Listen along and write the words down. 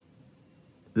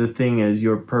The thing is,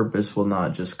 your purpose will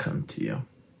not just come to you.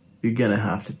 You're going to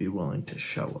have to be willing to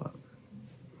show up.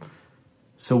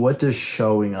 So what does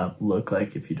showing up look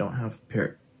like if you don't have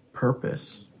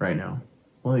purpose right now?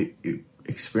 Well, you're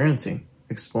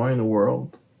exploring the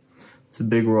world. It's a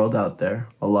big world out there.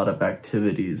 A lot of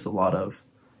activities, a lot of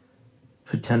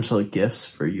potential gifts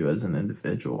for you as an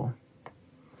individual.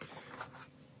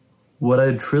 What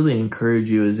I'd truly encourage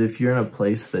you is if you're in a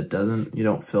place that you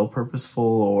don't feel purposeful,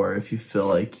 or if you feel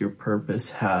like your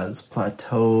purpose has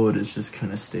plateaued, it's just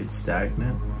kind of stayed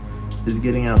stagnant, is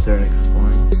getting out there and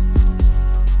exploring.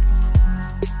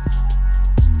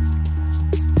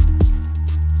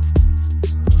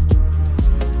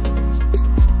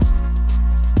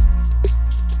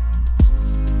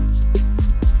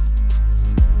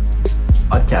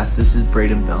 This is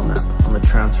Braiden Belnap. I'm a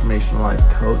transformational life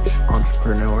coach,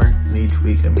 entrepreneur, and each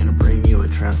week I'm going to bring you a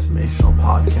transformational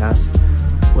podcast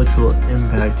which will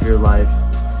impact your life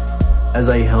as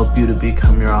I help you to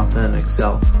become your authentic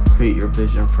self, create your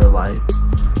vision for life,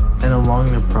 and along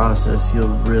the process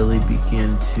you'll really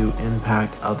begin to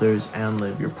impact others and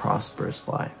live your prosperous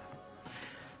life.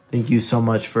 Thank you so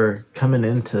much for coming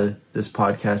into this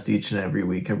podcast each and every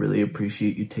week. I really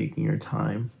appreciate you taking your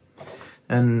time.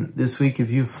 And this week, if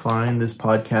you find this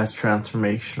podcast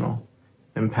transformational,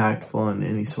 impactful in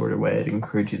any sort of way, I'd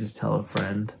encourage you to tell a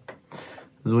friend.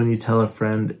 Because when you tell a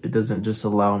friend, it doesn't just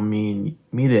allow me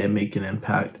to make an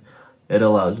impact, it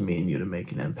allows me and you to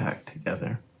make an impact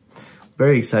together.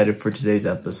 Very excited for today's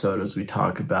episode as we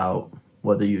talk about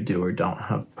whether you do or don't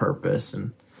have purpose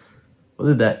and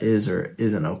whether that is or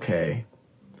isn't okay.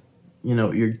 You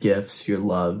know, your gifts, your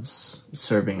loves,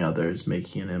 serving others,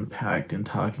 making an impact, and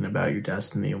talking about your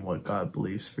destiny and what God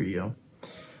believes for you.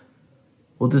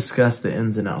 We'll discuss the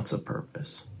ins and outs of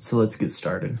purpose. So let's get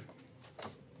started.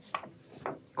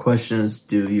 Question is,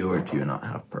 do you or do you not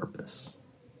have purpose?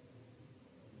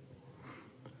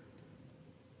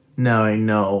 Now, I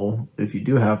know if you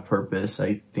do have purpose,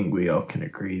 I think we all can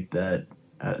agree that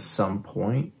at some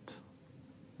point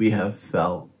we have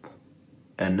felt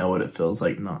and know what it feels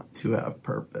like not to have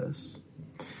purpose.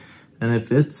 And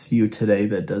if it's you today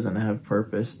that doesn't have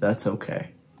purpose, that's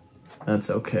okay. That's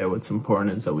okay. What's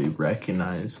important is that we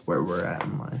recognize where we're at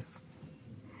in life.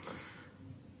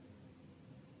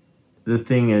 The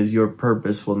thing is, your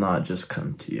purpose will not just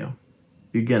come to you.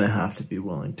 You're going to have to be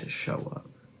willing to show up.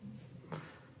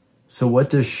 So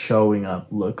what does showing up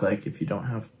look like if you don't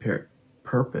have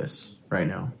purpose right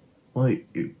now? Well,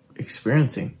 you're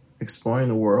exploring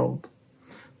the world.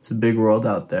 It's a big world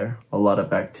out there. A lot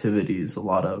of activities, a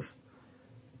lot of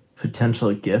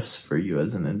potential gifts for you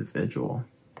as an individual.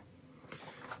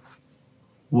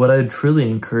 What I'd truly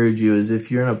encourage you is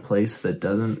if you're in a place that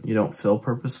you don't feel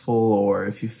purposeful, or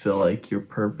if you feel like your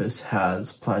purpose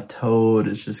has plateaued,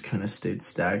 it's just kind of stayed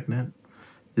stagnant,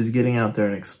 is getting out there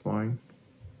and exploring.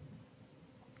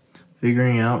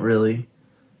 Figuring out, really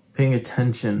paying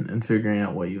attention and figuring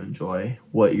out what you enjoy,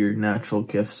 what your natural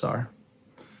gifts are.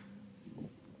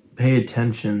 Pay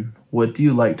attention. What do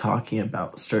you like talking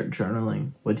about? Start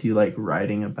journaling. What do you like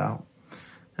writing about?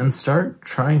 And start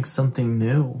trying something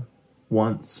new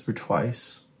once or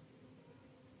twice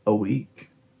a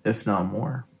week, if not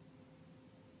more.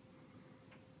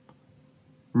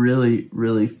 Really,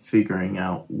 really figuring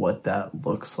out what that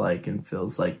looks like and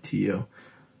feels like to you.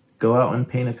 Go out and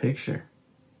paint a picture.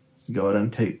 Go out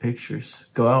and take pictures.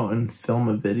 Go out and film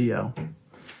a video.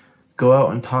 Go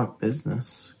out and talk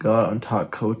business. Go out and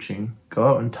talk coaching. Go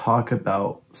out and talk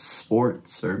about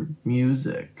sports or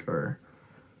music or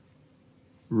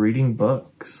reading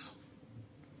books.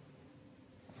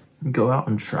 Go out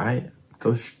and try it.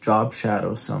 Go job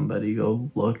shadow somebody. Go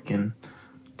look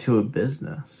into a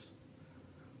business.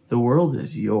 The world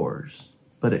is yours,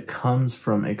 but it comes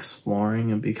from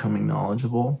exploring and becoming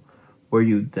knowledgeable, where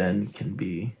you then can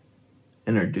be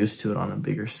introduced to it on a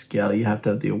bigger scale. You have to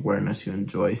have the awareness you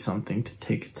enjoy something to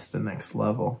take it to the next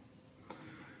level.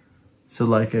 So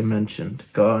like I mentioned,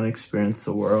 go out and experience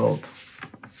the world.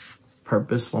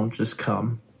 Purpose won't just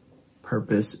come.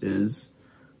 Purpose is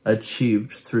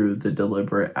achieved through the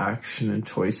deliberate action and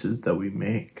choices that we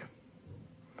make.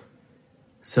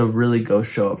 So really go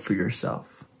show up for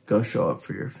yourself. Go show up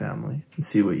for your family and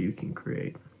see what you can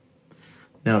create.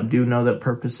 Now, do know that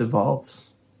purpose evolves.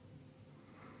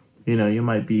 You know, you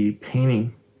might be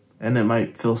painting and it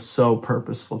might feel so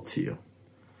purposeful to you.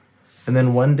 And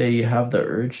then one day you have the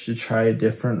urge to try a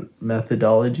different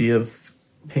methodology of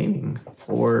painting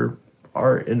or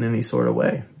art in any sort of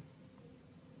way.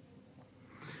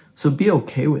 So be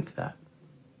okay with that.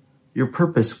 Your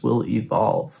purpose will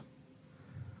evolve.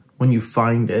 when you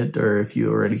find it, or if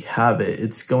you already have it,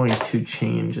 it's going to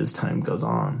change as time goes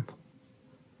on.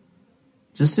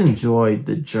 Just enjoy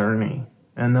the journey.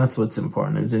 And that's what's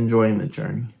important, is enjoying the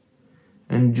journey.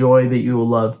 Enjoy that you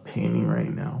love painting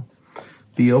right now.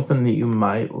 Be open that you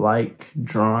might like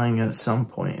drawing at some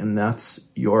point, and that's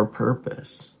your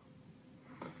purpose.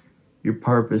 Your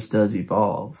purpose does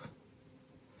evolve.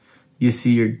 You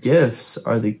see, your gifts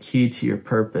are the key to your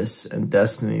purpose and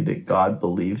destiny that God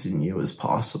believes in you is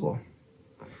possible.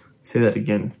 Say that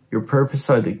again. Your purpose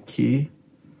are the key.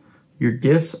 Your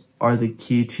gifts are the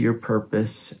key to your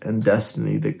purpose and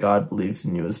destiny that God believes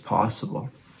in you is possible.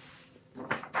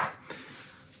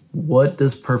 What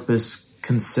does purpose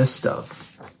consist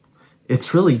of?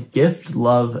 It's really gift,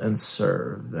 love, and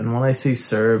serve. And when I say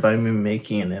serve, I mean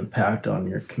making an impact on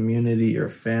your community, your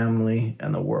family,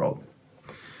 and the world.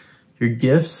 Your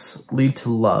gifts lead to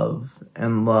love,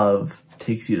 and love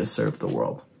takes you to serve the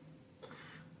world.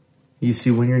 You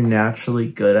see, when you're naturally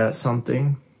good at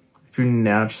something, if you're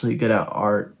naturally good at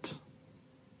art,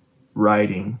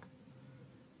 writing,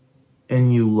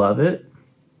 and you love it,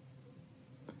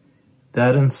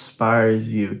 that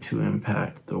inspires you to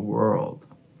impact the world.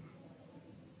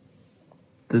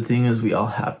 The thing is, we all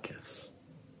have gifts.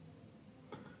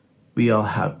 We all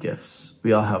have gifts.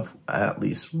 We all have at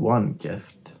least one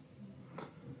gift.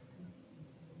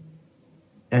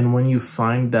 And when you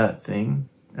find that thing,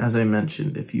 as I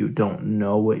mentioned, if you don't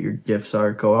know what your gifts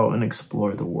are, go out and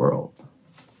explore the world.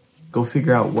 Go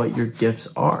figure out what your gifts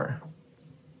are.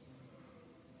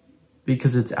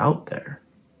 Because it's out there.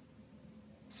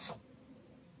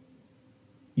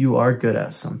 You are good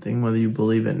at something, whether you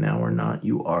believe it now or not,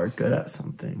 you are good at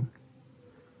something.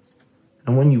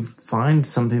 And when you find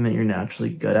something that you're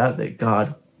naturally good at, that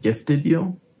God gifted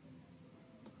you,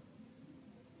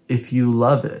 if you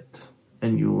love it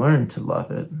and you learn to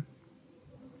love it,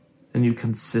 and you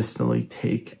consistently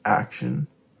take action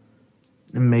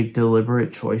and make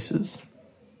deliberate choices,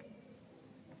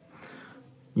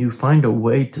 you find a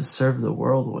way to serve the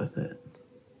world with it.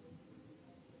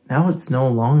 Now it's no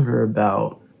longer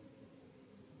about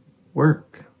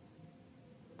work.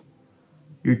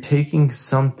 You're taking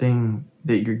something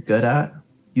that you're good at,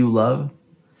 you love,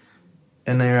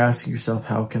 and now you're asking yourself,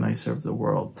 how can I serve the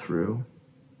world through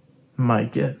my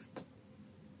gift?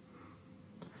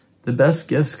 The best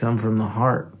gifts come from the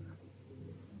heart.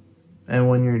 And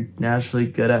when you're naturally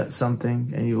good at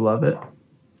something and you love it,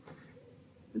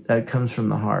 that comes from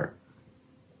the heart.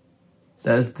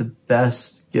 That is the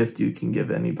best gift you can give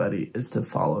anybody, is to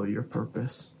follow your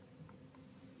purpose.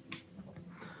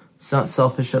 It's not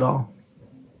selfish at all.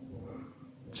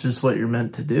 It's just what you're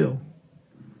meant to do.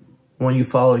 When you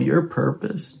follow your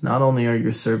purpose, not only are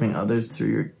you serving others through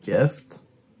your gift,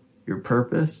 your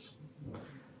purpose,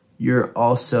 you're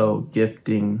also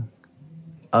gifting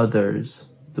others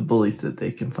the belief that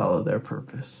they can follow their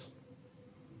purpose.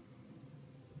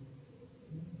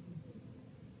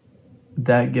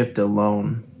 That gift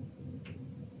alone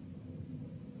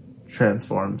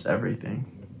transforms everything.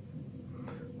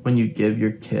 When you give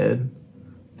your kid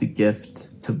the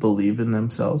gift to believe in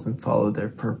themselves and follow their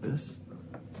purpose,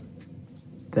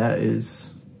 that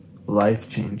is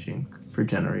life-changing for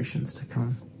generations to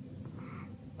come.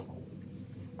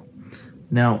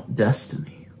 Now,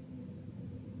 destiny.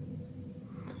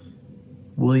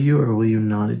 Will you or will you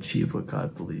not achieve what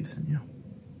God believes in you?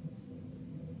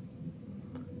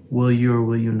 Will you or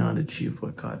will you not achieve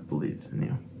what God believes in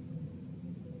you?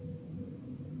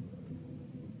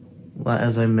 Well,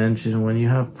 as I mentioned, when you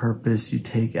have purpose, you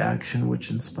take action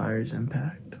which inspires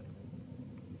impact.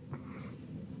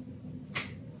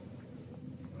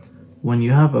 When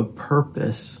you have a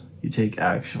purpose, you take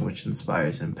action which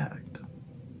inspires impact.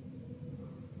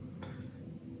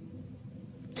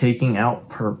 Taking out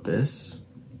purpose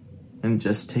and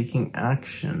just taking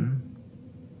action,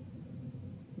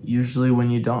 usually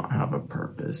when you don't have a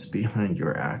purpose behind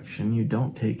your action, you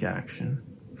don't take action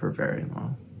for very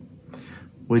long,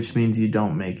 which means you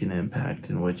don't make an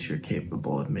impact in which you're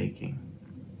capable of making.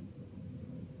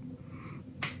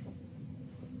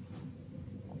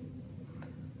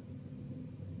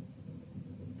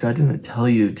 God didn't tell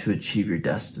you to achieve your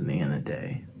destiny in a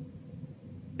day.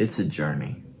 It's a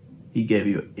journey. He gave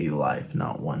you a life,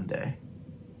 not one day.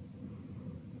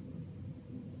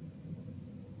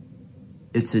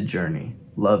 It's a journey.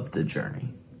 Love the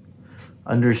journey.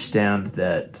 Understand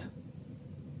that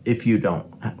if you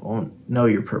won't know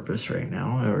your purpose right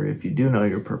now, or if you do know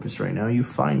your purpose right now, you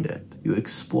find it. You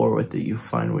explore with it. You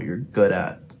find what you're good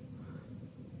at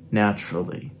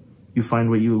naturally. You find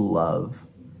what you love.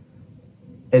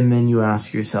 And then you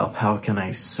ask yourself, how can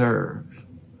I serve?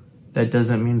 That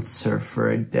doesn't mean serve for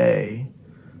a day.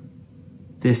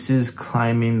 This is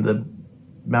climbing the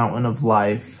mountain of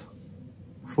life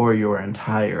for your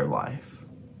entire life.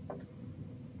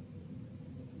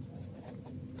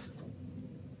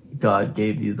 God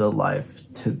gave you the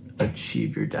life to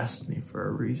achieve your destiny for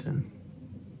a reason.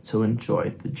 So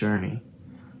enjoy the journey.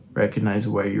 Recognize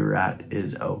where you're at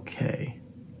is okay.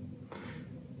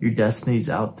 Your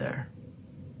destiny's out there,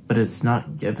 but it's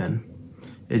not given.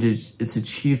 It's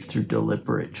achieved through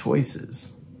deliberate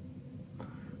choices.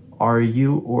 Are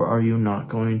you or are you not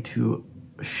going to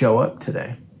show up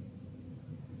today?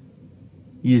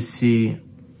 You see,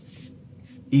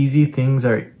 easy things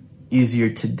are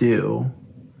easier to do,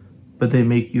 but they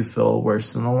make you feel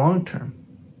worse in the long term.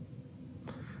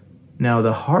 Now,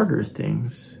 the harder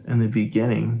things in the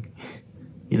beginning,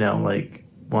 like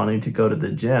wanting to go to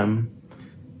the gym,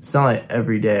 it's not like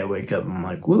every day I wake up and I'm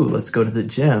like, woo, let's go to the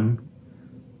gym.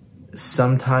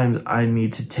 Sometimes I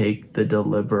need to take the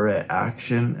deliberate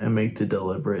action and make the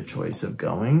deliberate choice of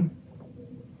going.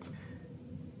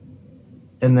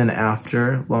 And then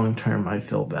after, long term, I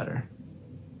feel better.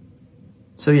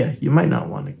 So yeah, you might not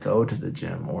want to go to the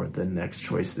gym or the next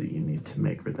choice that you need to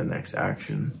make or the next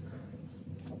action.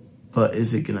 But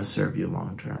is it going to serve you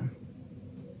long term?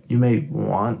 You may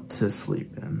want to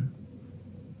sleep in,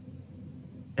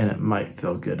 and it might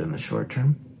feel good in the short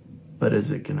term, but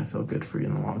is it going to feel good for you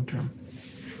in the long term?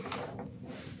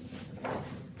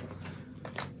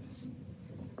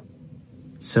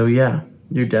 So yeah,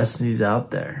 your destiny's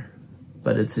out there,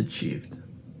 but it's achieved.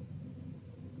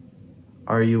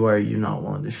 Are you or are you not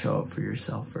willing to show up for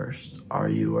yourself first? Are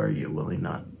you or are you willing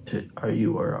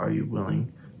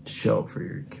to show up for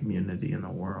your community and the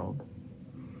world?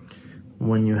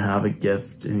 When you have a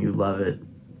gift and you love it,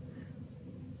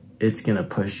 it's going to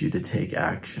push you to take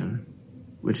action,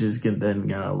 which is then going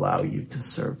to allow you to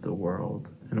serve the world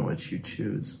in which you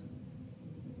choose.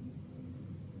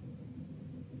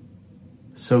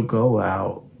 So go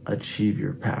out, achieve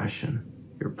your passion,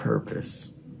 your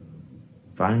purpose.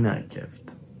 Find that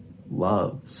gift.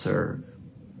 Love, serve.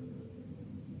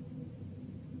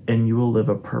 And you will live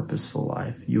a purposeful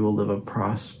life. You will live a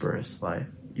prosperous life.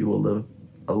 You will live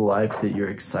a life that you're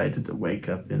excited to wake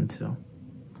up into.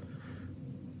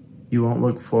 You won't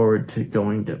look forward to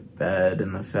going to bed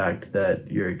and the fact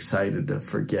that you're excited to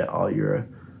forget all your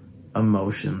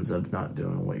emotions of not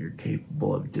doing what you're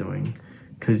capable of doing,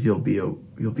 because you'll be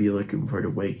looking forward to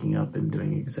waking up and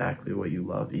doing exactly what you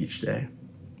love each day.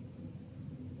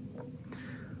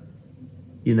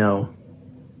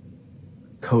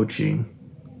 Coaching,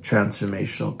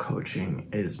 transformational coaching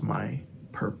is my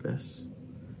purpose.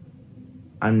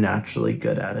 I'm naturally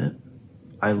good at it.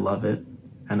 I love it,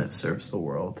 and it serves the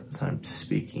world as I'm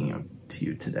speaking to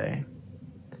you today.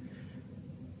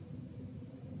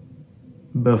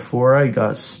 Before I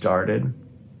got started,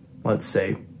 let's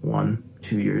say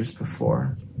 1-2 years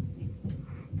before,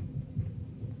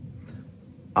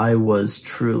 I was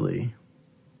truly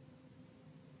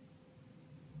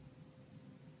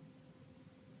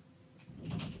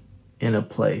in a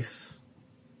place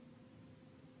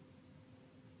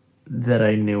that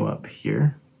I knew up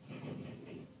here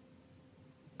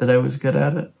that I was good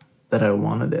at it, that I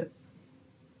wanted it.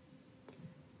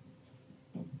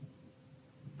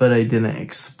 But I didn't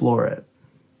explore it,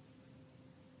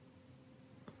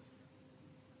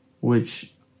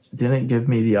 which didn't give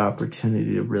me the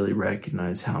opportunity to really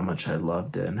recognize how much I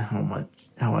loved it and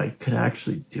how I could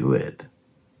actually do it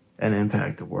and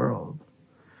impact the world.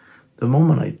 The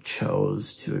moment I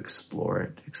chose to explore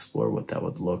it, explore what that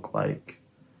would look like,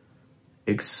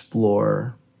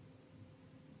 explore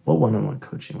what one-on-one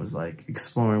coaching was like,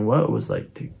 exploring what it was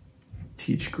like to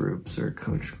teach groups or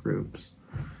coach groups,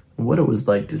 and what it was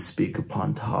like to speak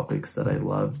upon topics that I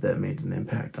loved that made an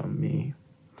impact on me.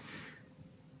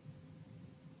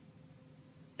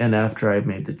 And after I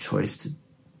made the choice to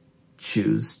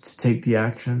choose to take the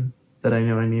action that I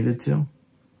knew I needed to,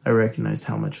 I recognized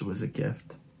how much it was a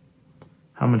gift,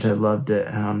 how much I loved it,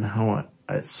 and how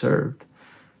it served.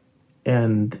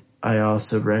 And I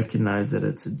also recognize that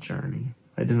it's a journey.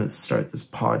 I didn't start this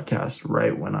podcast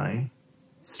right when I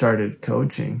started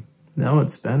coaching. No,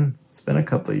 it's been a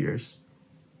couple of years.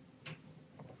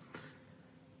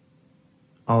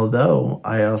 Although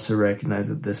I also recognize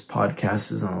that this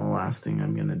podcast isn't the last thing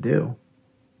I'm going to do.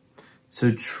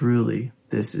 So truly,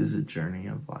 this is a journey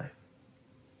of life.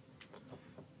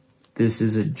 This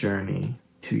is a journey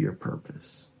to your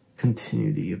purpose.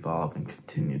 Continue to evolve and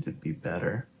continue to be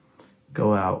better.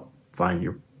 Go out, find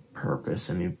your purpose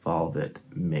and evolve it.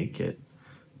 Make it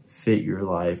fit your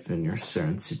life and your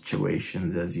certain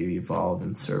situations as you evolve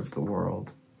and serve the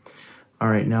world. All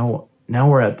right, now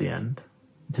we're at the end.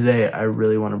 Today, I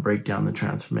really want to break down the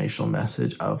transformational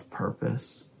message of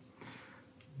purpose.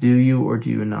 Do you or do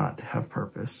you not have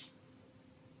purpose?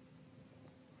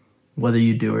 Whether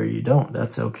you do or you don't,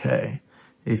 that's okay.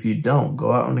 If you don't,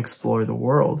 go out and explore the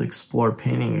world. Explore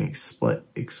painting,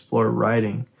 explore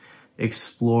writing,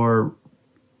 explore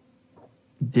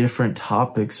different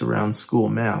topics around school,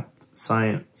 math,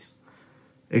 science.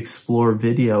 Explore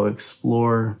video,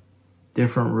 explore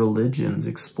different religions,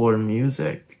 explore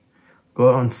music.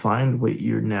 Go out and find what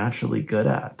you're naturally good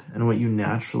at and what you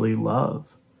naturally love.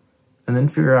 And then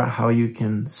figure out how you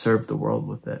can serve the world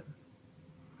with it.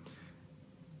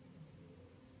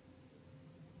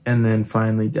 And then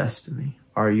finally, destiny.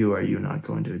 Are you not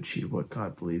going to achieve what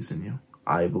God believes in you?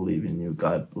 I believe in you.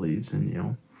 God believes in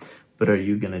you. But are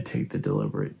you going to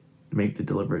make the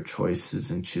deliberate choices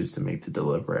and choose to make the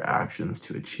deliberate actions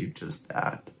to achieve just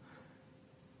that?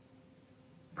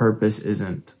 Purpose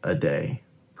isn't a day.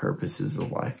 Purpose is a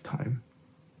lifetime.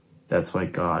 That's why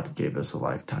God gave us a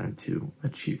lifetime to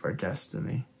achieve our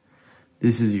destiny.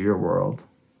 This is your world.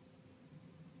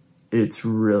 It's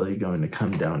really going to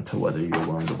come down to whether you're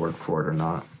willing to work for it or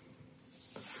not.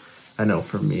 I know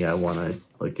for me, I want to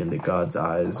look into God's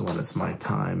eyes when it's my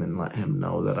time and let him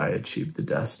know that I achieved the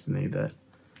destiny that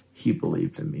he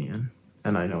believed in me in.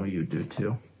 And I know you do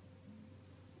too.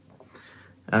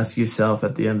 Ask yourself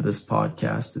at the end of this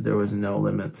podcast, if there was no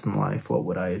limits in life, what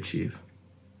would I achieve?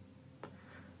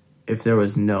 If there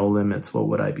was no limits, what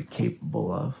would I be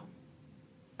capable of?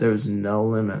 If there was no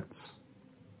limits,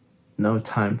 no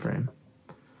time frame,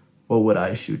 what would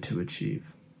I shoot to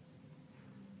achieve?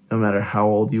 No matter how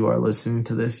old you are listening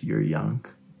to this, you're young.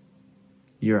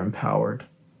 You're empowered.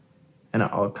 And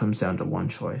it all comes down to one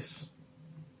choice.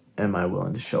 Am I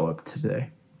willing to show up today?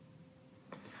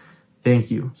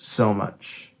 Thank you so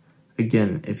much.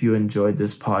 Again, if you enjoyed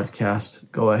this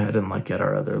podcast, go ahead and look at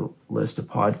our other list of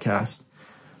podcasts.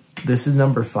 This is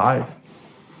number 5.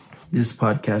 This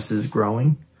podcast is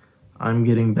growing. I'm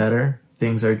getting better.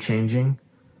 Things are changing.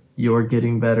 You're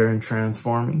getting better and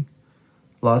transforming.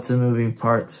 Lots of moving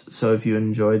parts. So if you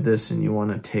enjoyed this and you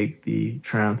want to take the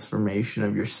transformation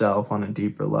of yourself on a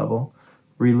deeper level,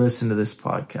 re-listen to this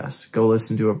podcast. Go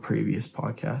listen to a previous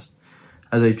podcast.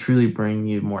 As I truly bring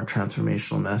you more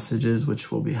transformational messages,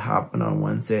 which will be happening on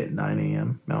Wednesday at 9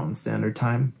 a.m. Mountain Standard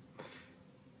Time.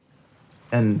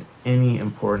 And any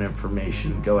important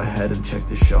information, go ahead and check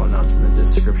the show notes in the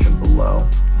description below.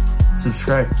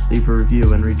 Subscribe, leave a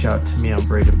review, and reach out to me on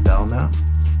Braiden Belnap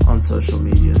on social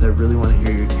medias. I really want to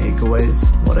hear your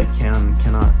takeaways, what I can and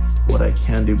cannot, what I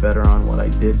can do better on, what I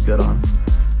did good on,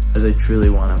 as I truly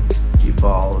want to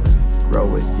evolve and grow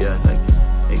with you as I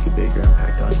can make a bigger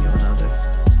impact on you and others.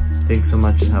 Thanks so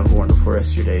much and have a wonderful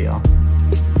rest of your day, y'all.